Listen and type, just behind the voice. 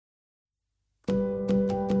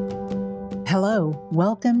Hello,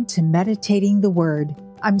 welcome to Meditating the Word.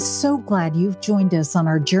 I'm so glad you've joined us on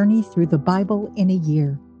our journey through the Bible in a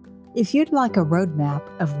year. If you'd like a roadmap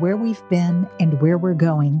of where we've been and where we're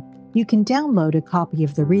going, you can download a copy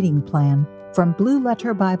of the reading plan from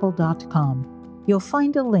blueletterbible.com. You'll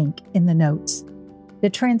find a link in the notes. The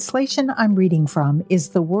translation I'm reading from is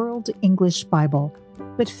the World English Bible,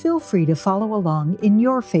 but feel free to follow along in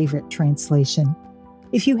your favorite translation.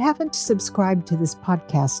 If you haven't subscribed to this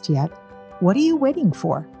podcast yet, what are you waiting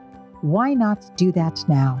for? Why not do that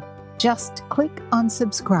now? Just click on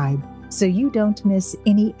subscribe so you don't miss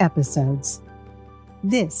any episodes.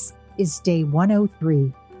 This is day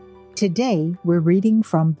 103. Today we're reading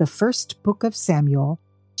from the first book of Samuel,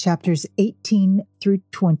 chapters 18 through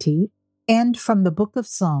 20, and from the book of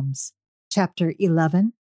Psalms, chapter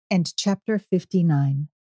 11 and chapter 59.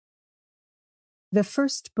 The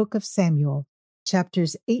first book of Samuel,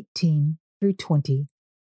 chapters 18 through 20.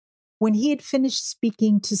 When he had finished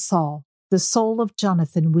speaking to Saul, the soul of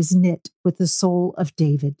Jonathan was knit with the soul of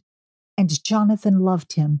David, and Jonathan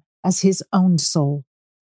loved him as his own soul.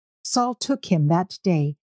 Saul took him that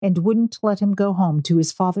day and wouldn't let him go home to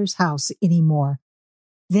his father's house any more.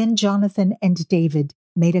 Then Jonathan and David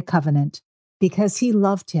made a covenant, because he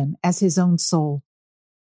loved him as his own soul.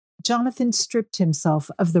 Jonathan stripped himself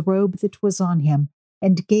of the robe that was on him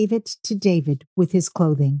and gave it to David with his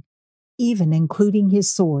clothing, even including his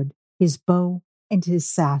sword, his bow, and his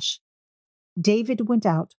sash. David went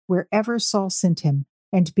out wherever Saul sent him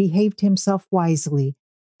and behaved himself wisely,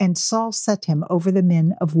 and Saul set him over the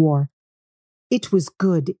men of war. It was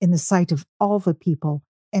good in the sight of all the people,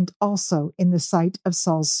 and also in the sight of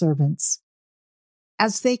Saul's servants.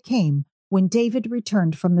 As they came, when David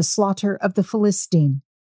returned from the slaughter of the Philistine,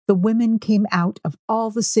 the women came out of all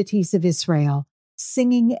the cities of Israel,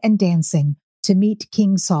 singing and dancing, to meet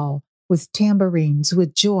King Saul, with tambourines,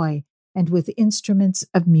 with joy, and with instruments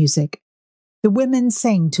of music. The women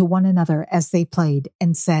sang to one another as they played,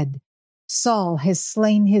 and said, "Saul has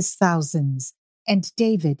slain his thousands, and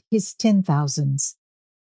David his 10,000s."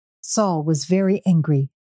 Saul was very angry,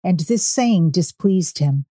 and this saying displeased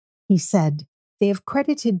him. He said, "They have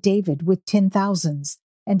credited David with 10,000s,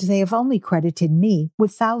 and they have only credited me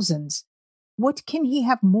with thousands. What can he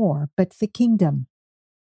have more but the kingdom?"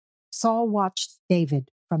 Saul watched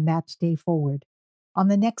David from that day forward. On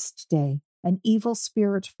the next day, an evil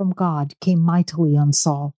spirit from God came mightily on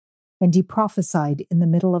Saul, and he prophesied in the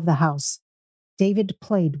middle of the house. David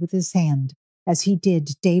played with his hand, as he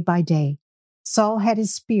did day by day. Saul had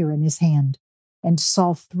his spear in his hand, and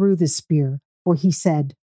Saul threw the spear, for he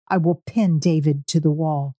said, "I will pin David to the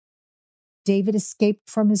wall." David escaped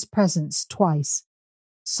from his presence twice.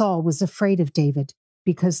 Saul was afraid of David,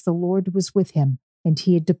 because the Lord was with him, and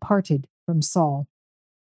he had departed from Saul.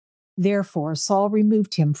 Therefore Saul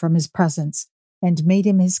removed him from his presence, and made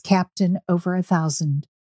him his captain over 1,000,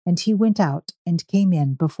 and he went out and came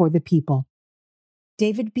in before the people.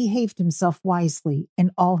 David behaved himself wisely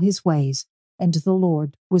in all his ways, and the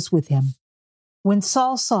Lord was with him. When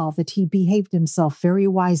Saul saw that he behaved himself very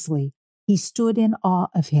wisely, he stood in awe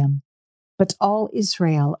of him. But all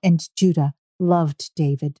Israel and Judah loved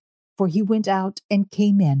David, for he went out and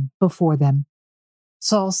came in before them.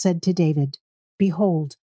 Saul said to David,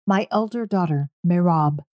 "Behold, my elder daughter,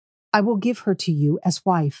 Merab, I will give her to you as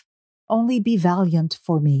wife. Only be valiant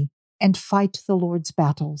for me, and fight the Lord's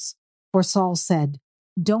battles." For Saul said,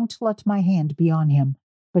 "Don't let my hand be on him,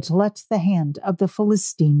 but let the hand of the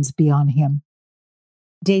Philistines be on him."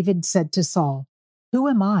 David said to Saul, "Who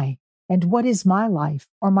am I, and what is my life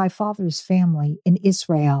or my father's family in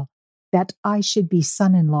Israel, that I should be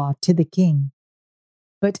son-in-law to the king?"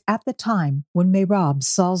 But at the time when Merab,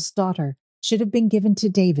 Saul's daughter, should have been given to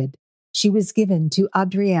David, she was given to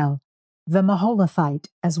Adriel, the Maholathite,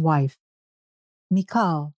 as wife.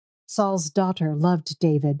 Michal, Saul's daughter, loved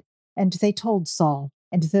David, and they told Saul,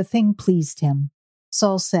 and the thing pleased him.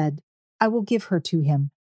 Saul said, "I will give her to him,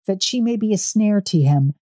 that she may be a snare to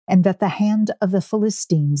him, and that the hand of the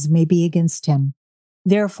Philistines may be against him."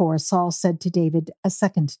 Therefore Saul said to David a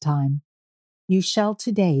second time, "You shall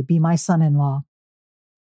today be my son-in-law."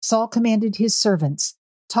 Saul commanded his servants,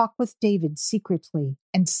 "Talk with David secretly,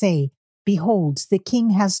 and say, 'Behold, the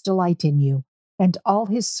king has delight in you, and all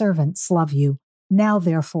his servants love you. Now,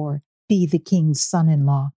 therefore, be the king's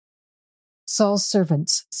son-in-law.'" Saul's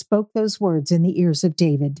servants spoke those words in the ears of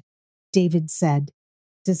David. David said,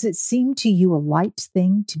 "Does it seem to you a light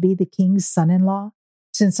thing to be the king's son-in-law,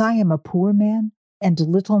 since I am a poor man and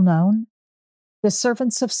little known?" The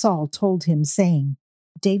servants of Saul told him, saying,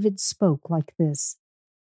 "David spoke like this."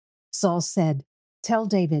 Saul said, "Tell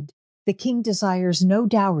David, the king desires no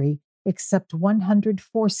dowry, except 100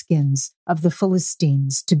 foreskins of the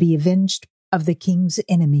Philistines to be avenged of the king's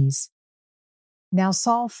enemies. Now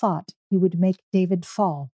Saul thought he would make David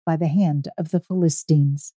fall by the hand of the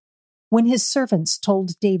Philistines. When his servants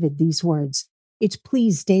told David these words, it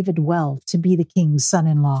pleased David well to be the king's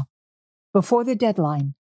son-in-law. Before the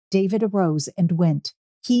deadline, David arose and went,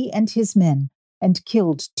 he and his men, and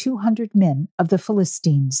killed 200 men of the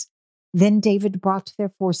Philistines. Then David brought their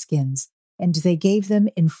foreskins, and they gave them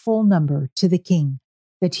in full number to the king,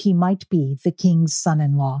 that he might be the king's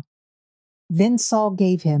son-in-law. Then Saul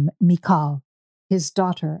gave him Michal, his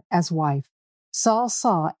daughter, as wife. Saul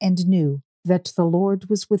saw and knew that the Lord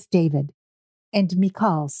was with David, and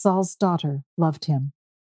Michal, Saul's daughter, loved him.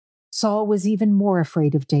 Saul was even more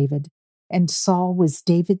afraid of David, and Saul was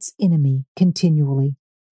David's enemy continually.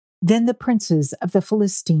 Then the princes of the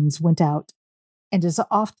Philistines went out, and as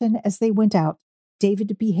often as they went out,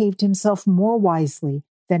 David behaved himself more wisely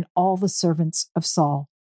than all the servants of Saul,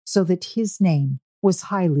 so that his name was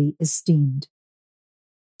highly esteemed.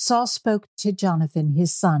 Saul spoke to Jonathan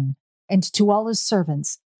his son, and to all his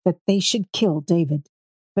servants, that they should kill David.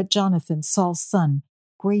 But Jonathan, Saul's son,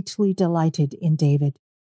 greatly delighted in David.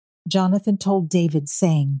 Jonathan told David,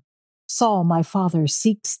 saying, Saul, my father,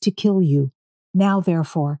 seeks to kill you. Now,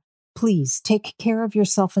 therefore, please take care of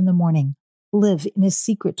yourself in the morning. Live in a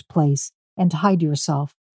secret place and hide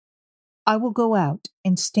yourself. I will go out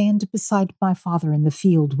and stand beside my father in the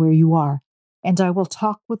field where you are, and I will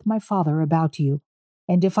talk with my father about you.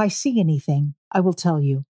 And if I see anything, I will tell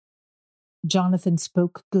you. Jonathan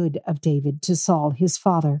spoke good of David to Saul his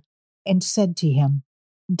father, and said to him,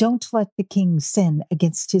 Don't let the king sin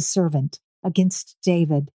against his servant, against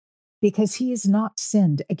David, because he has not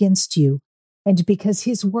sinned against you, and because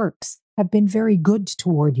his works have been very good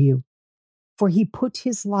toward you. For he put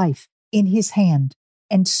his life in his hand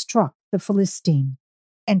and struck the Philistine,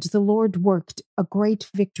 and the Lord worked a great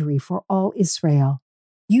victory for all Israel.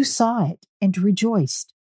 You saw it and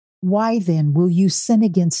rejoiced. Why then will you sin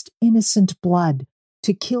against innocent blood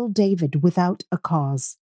to kill David without a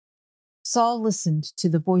cause? Saul listened to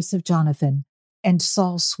the voice of Jonathan, and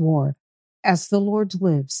Saul swore, As the Lord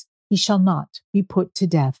lives, he shall not be put to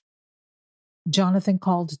death. Jonathan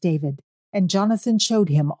called David, and Jonathan showed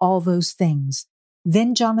him all those things.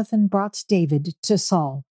 Then Jonathan brought David to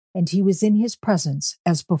Saul, and he was in his presence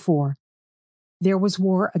as before. There was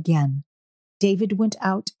war again. David went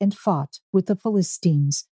out and fought with the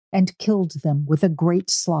Philistines, and killed them with a great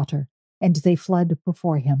slaughter, and they fled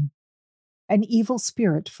before him. An evil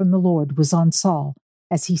spirit from the Lord was on Saul,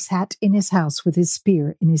 as he sat in his house with his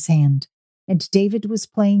spear in his hand, and David was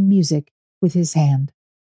playing music with his hand.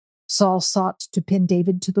 Saul sought to pin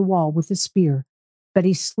David to the wall with a spear, but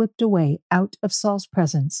he slipped away out of Saul's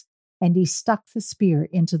presence, and he stuck the spear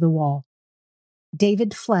into the wall.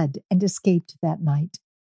 David fled and escaped that night.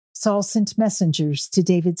 Saul sent messengers to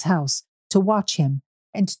David's house to watch him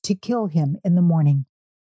and to kill him in the morning.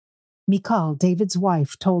 Michal, David's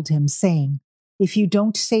wife, told him, saying, If you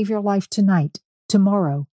don't save your life tonight,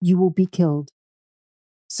 tomorrow you will be killed.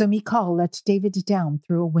 So Michal let David down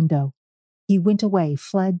through a window. He went away,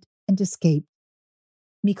 fled, and escaped.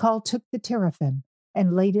 Michal took the teraphim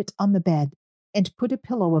and laid it on the bed, and put a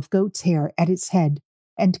pillow of goat's hair at its head,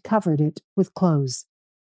 and covered it with clothes.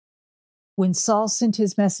 When Saul sent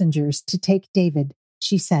his messengers to take David,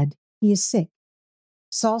 she said, He is sick.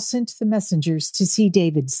 Saul sent the messengers to see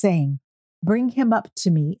David, saying, Bring him up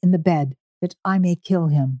to me in the bed, that I may kill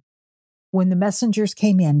him. When the messengers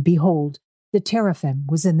came in, behold, the teraphim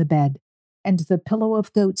was in the bed, and the pillow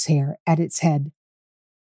of goat's hair at its head.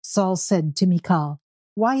 Saul said to Michal,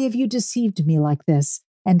 Why have you deceived me like this,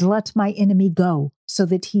 and let my enemy go, so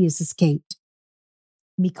that he has escaped?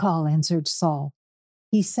 Michal answered Saul,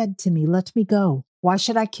 He said to me, Let me go. Why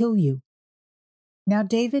should I kill you? Now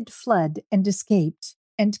David fled and escaped,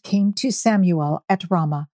 and came to Samuel at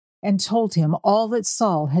Ramah, and told him all that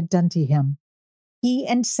Saul had done to him. He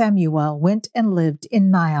and Samuel went and lived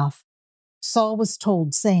in Naioth. Saul was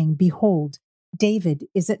told, saying, Behold, David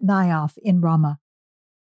is at Naioth in Ramah.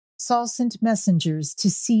 Saul sent messengers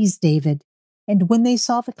to seize David, and when they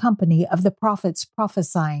saw the company of the prophets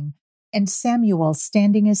prophesying, and Samuel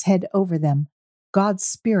standing his head over them, God's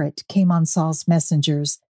Spirit came on Saul's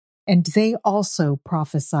messengers, and they also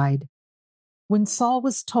prophesied. When Saul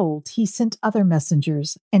was told, he sent other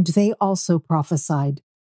messengers, and they also prophesied.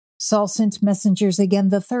 Saul sent messengers again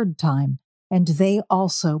the third time, and they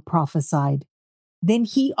also prophesied. Then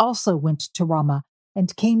he also went to Ramah,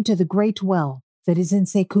 and came to the great well that is in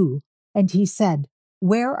Seku, and he said,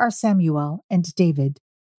 Where are Samuel and David?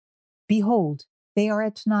 Behold, they are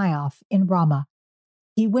at Naioth in Ramah.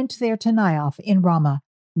 He went there to Naioth in Ramah,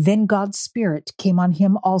 Then God's Spirit came on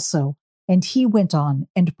him also, and he went on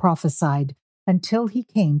and prophesied until he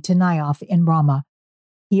came to Naioth in Ramah.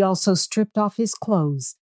 He also stripped off his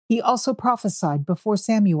clothes. He also prophesied before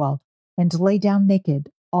Samuel, and lay down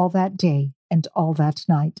naked all that day and all that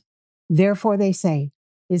night. Therefore they say,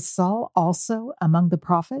 Is Saul also among the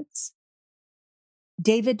prophets?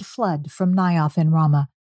 David fled from Naioth in Ramah,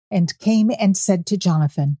 and came and said to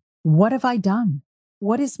Jonathan, What have I done?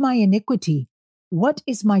 What is my iniquity? What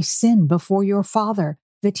is my sin before your father,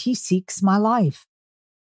 that he seeks my life?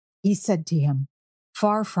 He said to him,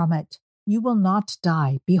 Far from it, you will not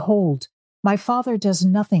die. Behold, my father does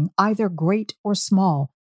nothing either great or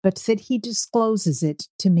small, but that he discloses it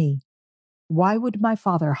to me. Why would my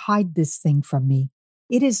father hide this thing from me?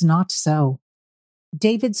 It is not so.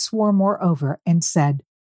 David swore moreover and said,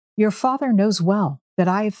 Your father knows well that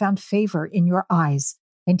I have found favor in your eyes,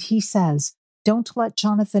 and he says, Don't let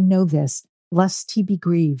Jonathan know this, lest he be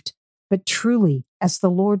grieved. But truly, as the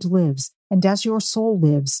Lord lives, and as your soul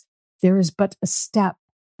lives, there is but a step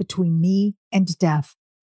between me and death.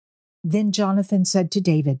 Then Jonathan said to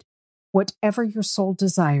David, Whatever your soul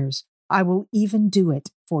desires, I will even do it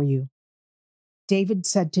for you. David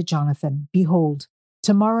said to Jonathan, Behold,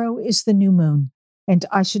 tomorrow is the new moon, and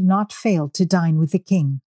I should not fail to dine with the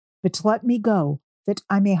king. But let me go, that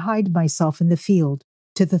I may hide myself in the field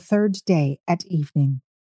to the third day at evening.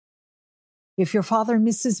 If your father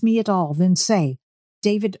misses me at all, then say,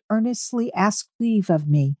 David earnestly asked leave of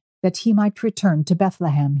me, that he might return to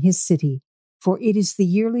Bethlehem, his city, for it is the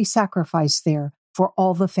yearly sacrifice there for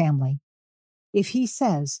all the family. If he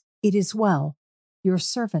says, It is well, your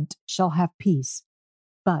servant shall have peace.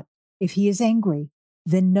 But if he is angry,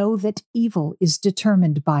 then know that evil is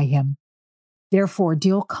determined by him. Therefore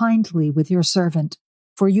deal kindly with your servant,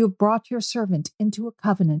 for you have brought your servant into a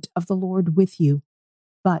covenant of the Lord with you.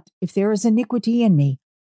 But if there is iniquity in me,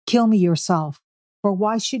 kill me yourself, for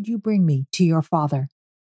why should you bring me to your father?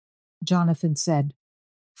 Jonathan said,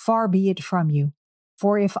 Far be it from you,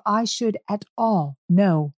 for if I should at all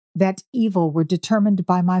know that evil were determined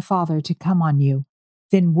by my father to come on you,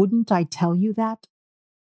 then wouldn't I tell you that?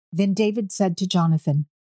 Then David said to Jonathan,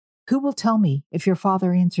 Who will tell me if your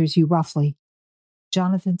father answers you roughly?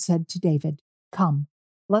 Jonathan said to David, Come,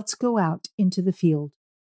 let's go out into the field.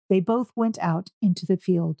 They both went out into the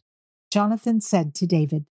field. Jonathan said to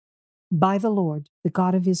David, By the Lord, the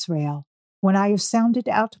God of Israel, when I have sounded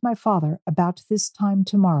out my father about this time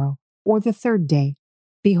tomorrow, or the third day,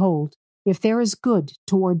 behold, if there is good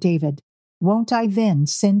toward David, won't I then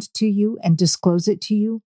send to you and disclose it to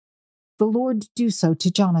you? The Lord do so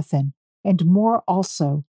to Jonathan, and more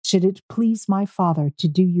also, should it please my father to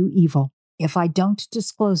do you evil, if I don't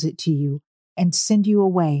disclose it to you and send you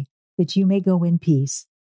away, that you may go in peace.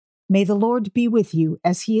 May the Lord be with you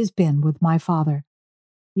as he has been with my father.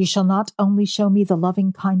 You shall not only show me the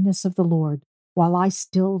loving kindness of the Lord while I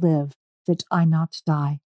still live, that I not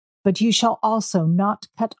die, but you shall also not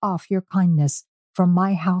cut off your kindness from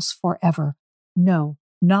my house forever. No,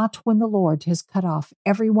 not when the Lord has cut off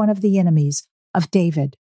every one of the enemies of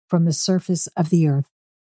David from the surface of the earth.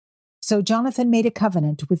 So Jonathan made a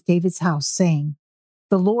covenant with David's house, saying,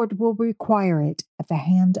 The Lord will require it at the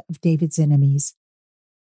hand of David's enemies.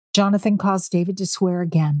 Jonathan caused David to swear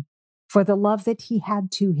again, for the love that he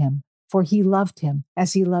had to him, for he loved him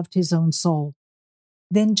as he loved his own soul.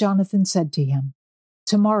 Then Jonathan said to him,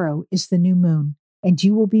 Tomorrow is the new moon, and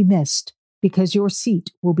you will be missed, because your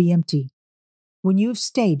seat will be empty. When you have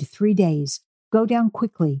stayed 3 days, go down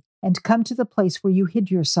quickly and come to the place where you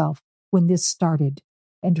hid yourself when this started,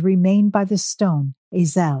 and remain by the stone,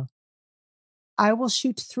 Ezel. I will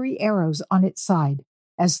shoot 3 arrows on its side,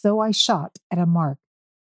 as though I shot at a mark.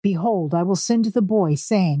 Behold, I will send the boy,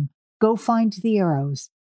 saying, Go find the arrows.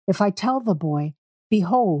 If I tell the boy,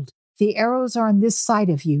 Behold, the arrows are on this side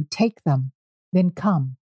of you, take them, then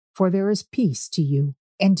come, for there is peace to you,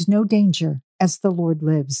 and no danger, as the Lord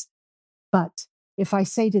lives. But if I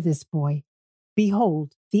say to this boy,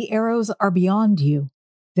 Behold, the arrows are beyond you,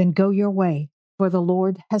 then go your way, for the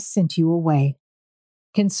Lord has sent you away.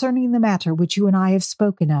 Concerning the matter which you and I have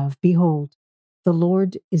spoken of, behold, the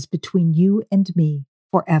Lord is between you and me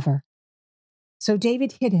forever. So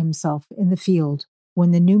David hid himself in the field.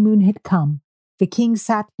 When the new moon had come, the king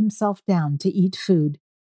sat himself down to eat food.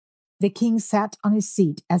 The king sat on his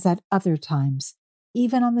seat as at other times,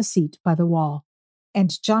 even on the seat by the wall.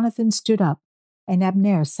 And Jonathan stood up, and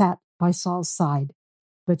Abner sat by Saul's side.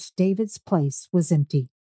 But David's place was empty.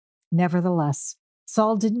 Nevertheless,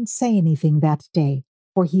 Saul didn't say anything that day,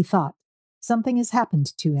 for he thought, Something has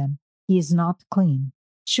happened to him. He is not clean.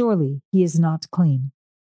 Surely he is not clean.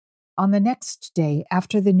 On the next day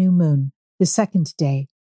after the new moon, the second day,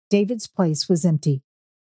 David's place was empty.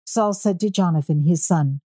 Saul said to Jonathan, his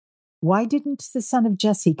son, "Why didn't the son of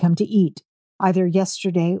Jesse come to eat, either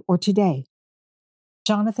yesterday or today?"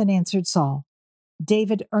 Jonathan answered Saul,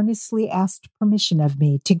 "David earnestly asked permission of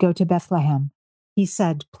me to go to Bethlehem. He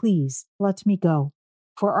said, 'Please, let me go,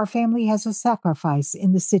 for our family has a sacrifice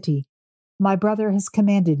in the city. My brother has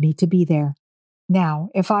commanded me to be there. Now,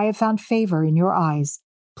 if I have found favor in your eyes,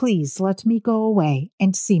 please let me go away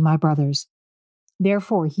and see my brothers.'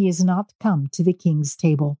 Therefore he has not come to the king's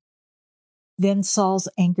table." Then Saul's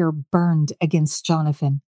anger burned against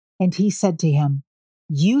Jonathan, and he said to him,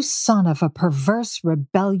 "You son of a perverse,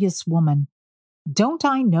 rebellious woman! Don't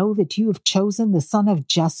I know that you have chosen the son of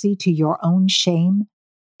Jesse to your own shame,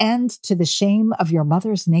 and to the shame of your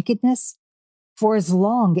mother's nakedness? For as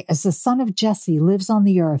long as the son of Jesse lives on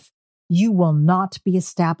the earth, you will not be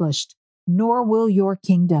established, nor will your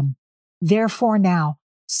kingdom. Therefore now,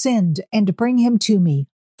 send and bring him to me,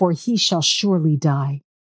 for he shall surely die."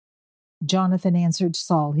 Jonathan answered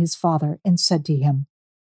Saul his father and said to him,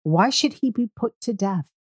 "Why should he be put to death?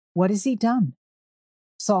 What has he done?"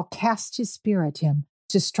 Saul cast his spear at him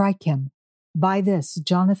to strike him. By this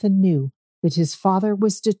Jonathan knew that his father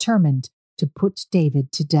was determined to put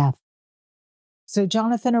David to death. So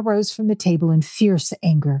Jonathan arose from the table in fierce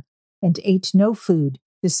anger and ate no food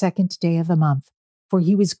the second day of the month, for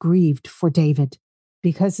he was grieved for David,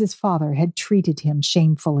 because his father had treated him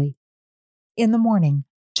shamefully. In the morning,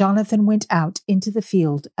 Jonathan went out into the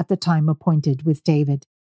field at the time appointed with David,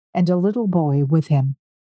 and a little boy with him.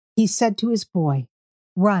 He said to his boy,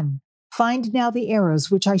 "Run, find now the arrows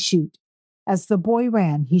which I shoot." As the boy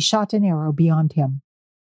ran, he shot an arrow beyond him.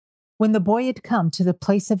 When the boy had come to the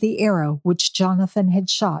place of the arrow which Jonathan had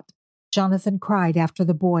shot, Jonathan cried after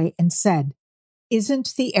the boy and said,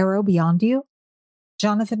 "Isn't the arrow beyond you?"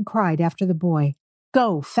 Jonathan cried after the boy,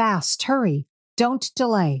 "Go, fast, hurry, don't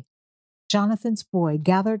delay." Jonathan's boy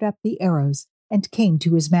gathered up the arrows and came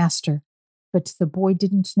to his master, but the boy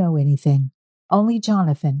didn't know anything. Only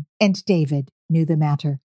Jonathan and David knew the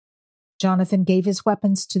matter. Jonathan gave his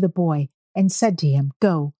weapons to the boy and said to him,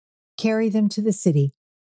 "Go, carry them to the city."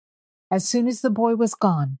 As soon as the boy was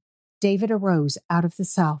gone, David arose out of the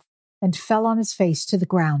south and fell on his face to the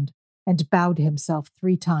ground and bowed himself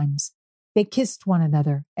 3 times. They kissed one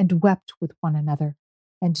another and wept with one another,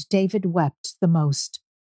 and David wept the most.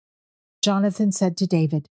 Jonathan said to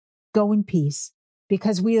David, "Go in peace,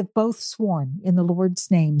 because we have both sworn in the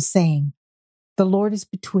Lord's name, saying, 'The Lord is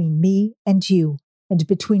between me and you, and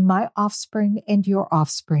between my offspring and your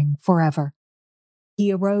offspring forever.'"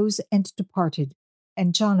 He arose and departed,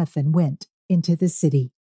 and Jonathan went into the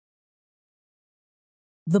city.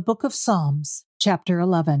 The Book of Psalms, chapter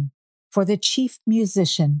 11, for the chief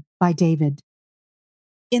musician, by David.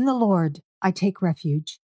 In the Lord I take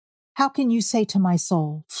refuge. How can you say to my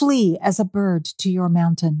soul, "Flee as a bird to your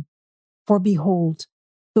mountain"? For behold,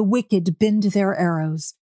 the wicked bend their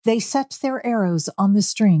arrows. They set their arrows on the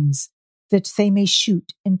strings, that they may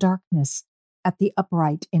shoot in darkness at the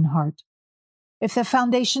upright in heart. If the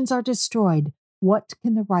foundations are destroyed, what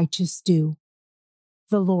can the righteous do?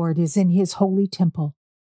 The Lord is in his holy temple.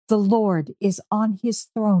 The Lord is on his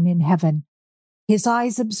throne in heaven. His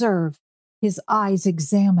eyes observe, his eyes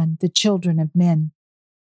examine the children of men.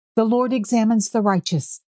 The Lord examines the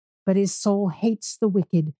righteous, but his soul hates the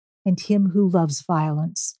wicked and him who loves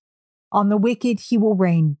violence. On the wicked he will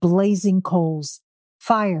rain blazing coals.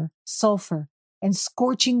 Fire, sulfur, and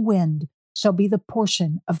scorching wind shall be the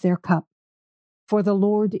portion of their cup. For the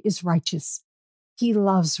Lord is righteous. He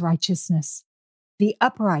loves righteousness. The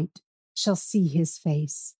upright shall see his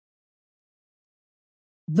face.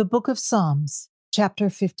 The Book of Psalms, chapter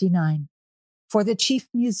 59. For the chief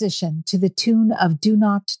musician, to the tune of "Do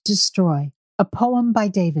Not Destroy," a poem by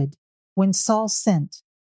David, when Saul sent,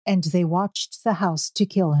 and they watched the house to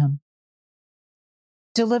kill him.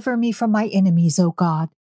 Deliver me from my enemies, O God.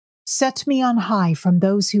 Set me on high from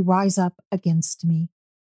those who rise up against me.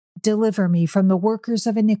 Deliver me from the workers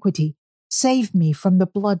of iniquity. Save me from the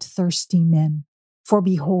bloodthirsty men. For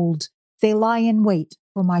behold, they lie in wait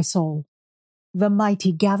for my soul. The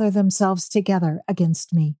mighty gather themselves together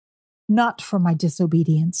against me. Not for my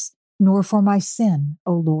disobedience, nor for my sin,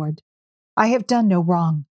 O Lord. I have done no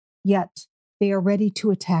wrong, yet they are ready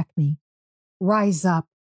to attack me. Rise up,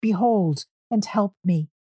 behold, and help me.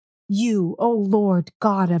 You, O Lord,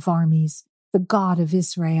 God of armies, the God of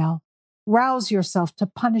Israel, rouse yourself to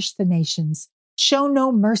punish the nations. Show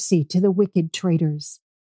no mercy to the wicked traitors.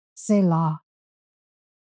 Selah.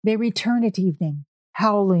 They return at evening,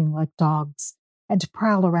 howling like dogs, and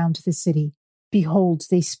prowl around the city. Behold,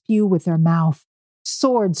 they spew with their mouth.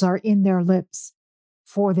 Swords are in their lips.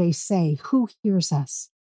 For they say, "Who hears us?"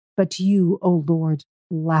 But you, O Lord,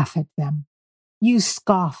 laugh at them. You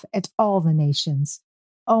scoff at all the nations.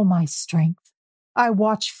 O my strength, I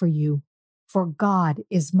watch for you, for God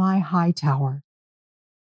is my high tower.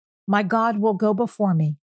 My God will go before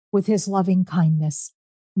me with his loving kindness.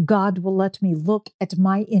 God will let me look at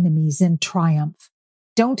my enemies in triumph.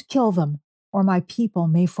 Don't kill them, or my people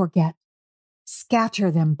may forget.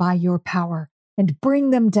 Scatter them by your power and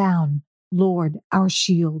bring them down, Lord, our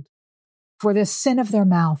shield. For the sin of their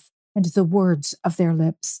mouth and the words of their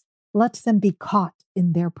lips, let them be caught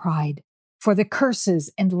in their pride, for the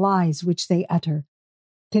curses and lies which they utter.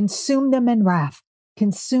 Consume them in wrath,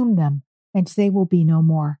 consume them, and they will be no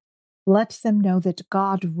more. Let them know that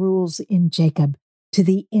God rules in Jacob to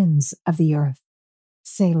the ends of the earth.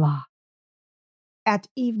 Selah. At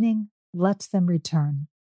evening, let them return.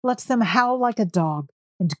 Let them howl like a dog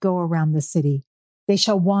and go around the city. They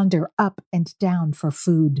shall wander up and down for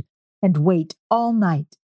food and wait all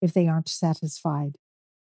night if they aren't satisfied.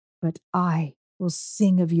 But I will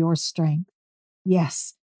sing of your strength.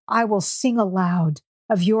 Yes, I will sing aloud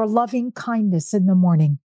of your loving kindness in the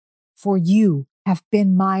morning, for you have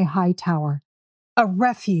been my high tower, a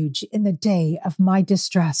refuge in the day of my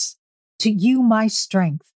distress. To you, my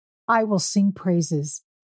strength, I will sing praises,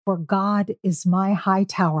 for God is my high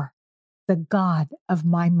tower, the God of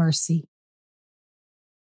my mercy.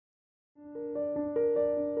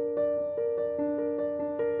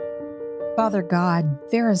 Father God,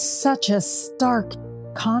 there is such a stark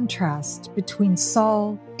contrast between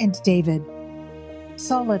Saul and David.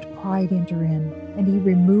 Saul let pride enter in, and he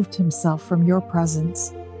removed himself from your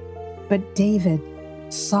presence. But David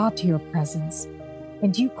sought your presence,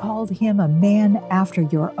 and you called him a man after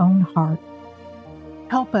your own heart.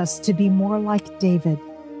 Help us to be more like David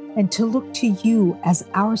and to look to you as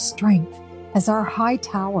our strength, as our high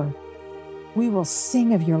tower. We will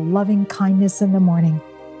sing of your loving kindness in the morning,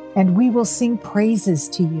 and we will sing praises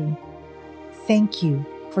to you. Thank you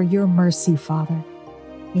for your mercy, Father.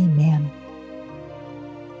 Amen.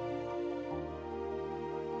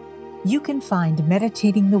 You can find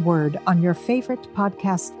Meditating the Word on your favorite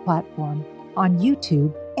podcast platform, on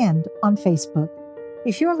YouTube, and on Facebook.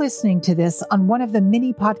 If you're listening to this on one of the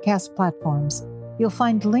many podcast platforms, you'll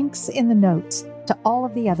find links in the notes to all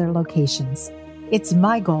of the other locations. It's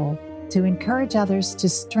my goal to encourage others to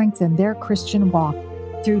strengthen their Christian walk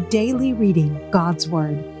through daily reading God's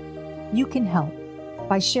Word. You can help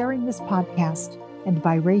by sharing this podcast and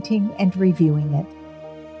by rating and reviewing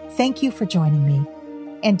it. Thank you for joining me,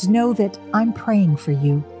 and know that I'm praying for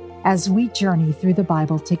you as we journey through the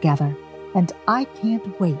Bible together, and I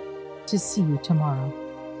can't wait to see you tomorrow.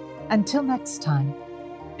 Until next time,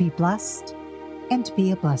 be blessed and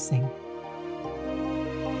be a blessing.